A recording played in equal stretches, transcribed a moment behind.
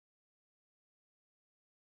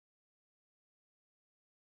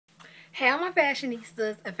Hey, all my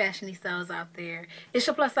fashionistas and fashionistas out there. It's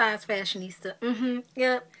your plus size fashionista.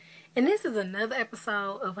 Yep. And this is another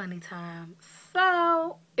episode of HunnieTime.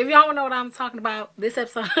 So, if y'all want to know what I'm talking about, this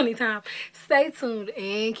episode of HunnieTime, stay tuned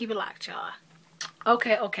and keep it locked, y'all.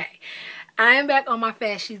 Okay. I am back on my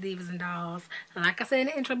Fashies, Divas, and Dolls. Like I said in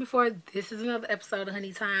the intro before, this is another episode of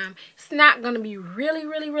HunnieTime. It's not going to be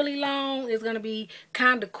really long. It's going to be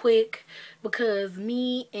kind of quick because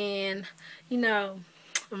me and,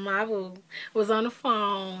 my boo was on the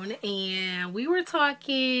phone and we were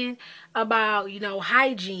talking about,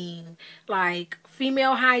 hygiene, like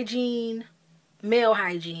female hygiene, male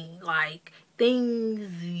hygiene, like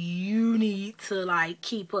things you need to like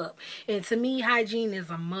keep up. And to me, hygiene is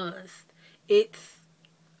a must. It's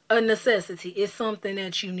a necessity. It's something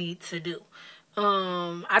that you need to do.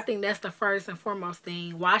 I think that's the first and foremost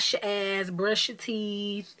thing. Wash your ass, brush your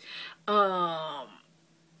teeth,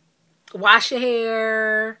 wash your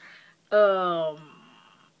hair, all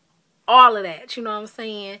of that, you know what I'm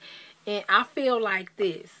saying? And I feel like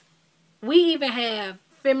this. We even have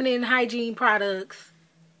feminine hygiene products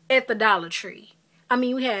at the Dollar Tree. I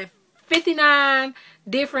mean, we have 59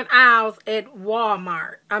 different aisles at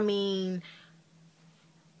Walmart. I mean,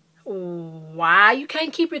 why you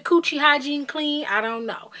can't keep your coochie hygiene clean? I don't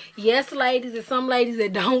know. Yes, ladies, there's some ladies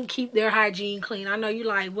that don't keep their hygiene clean. I know you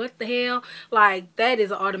like, what the hell? Like, that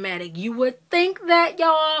is automatic. You would think that,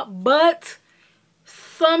 y'all, but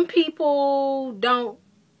some people don't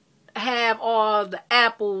have all the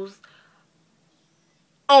apples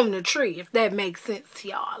on the tree, if that makes sense to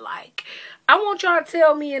y'all. Like, I want y'all to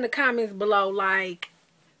tell me in the comments below, like,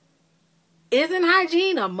 isn't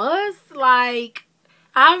hygiene a must? Like,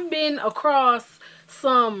 I've been across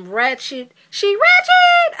some ratchet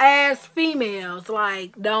ass females.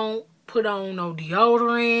 Like, don't put on no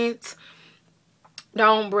deodorant.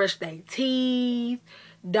 Don't brush their teeth.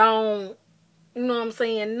 Don't, you know what I'm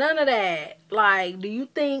saying? None of that. Like, do you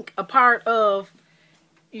think a part of,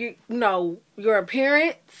 your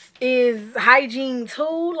appearance is hygiene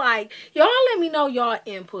too? Like, y'all let me know y'all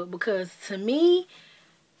input, because to me,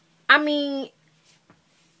 I mean,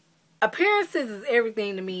 appearances is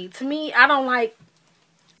everything to me. To me, I don't like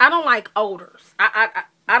odors. I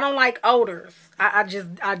don't like odors. I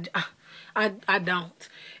don't.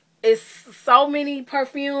 It's so many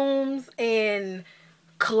perfumes and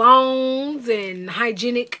colognes and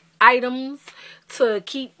hygienic items to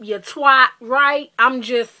keep your twat right. I'm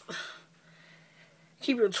just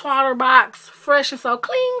keep your twatter box fresh and so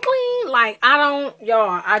clean. Like,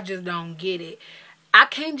 I just don't get it. I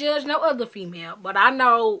can't judge no other female, but I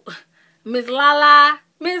know Miss Lala,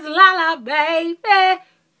 baby,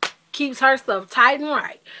 keeps her stuff tight and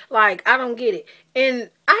right. Like, I don't get it. And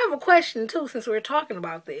I have a question, too, since we're talking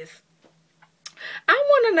about this. I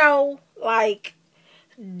want to know, like,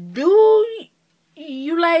 do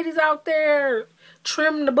you ladies out there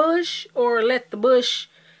trim the bush or let the bush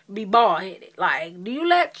be bald-headed? Like, do you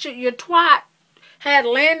let your twat have a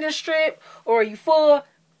landing strip, or are you full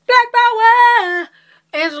Black Power,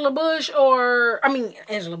 Angela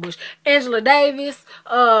Davis,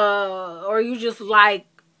 or you just like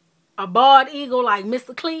a bald eagle like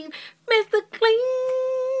Mr. Clean, Mr.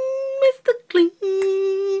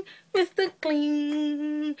 Clean.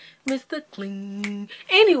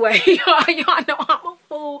 Anyway, y'all know I'm a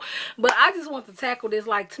fool, but I just want to tackle this.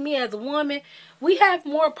 Like, to me as a woman, we have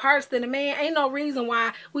more parts than a man. Ain't no reason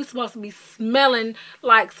why we supposed to be smelling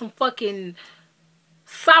like some fucking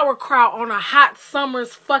sauerkraut on a hot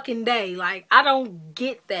summer's fucking day. Like, I don't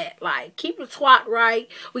get that. Like, keep your twat right.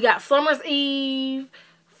 We got Summer's Eve,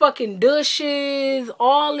 fucking douches,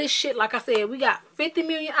 all this shit. Like I said, we got 50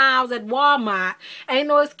 million aisles at Walmart. Ain't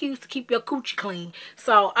no excuse to keep your coochie clean.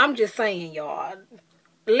 So, I'm just saying, y'all,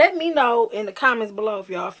 let me know in the comments below if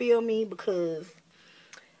y'all feel me, because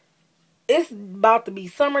it's about to be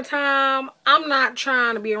summertime. I'm not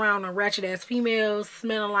trying to be around a ratchet ass females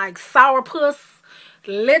smelling like sourpuss,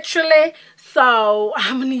 literally. So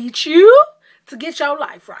I'm gonna need you to get your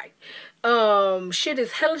life right. Shit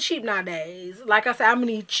is hella cheap nowadays. Like I said, I'm gonna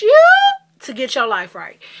need you to get your life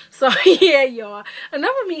right. So yeah, y'all,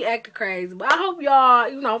 enough of me acting crazy, but I hope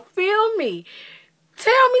y'all feel me.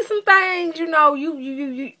 Tell me some things, you know,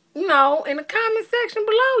 in the comment section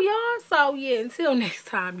below, y'all. So yeah, until next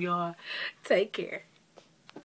time, y'all, take care.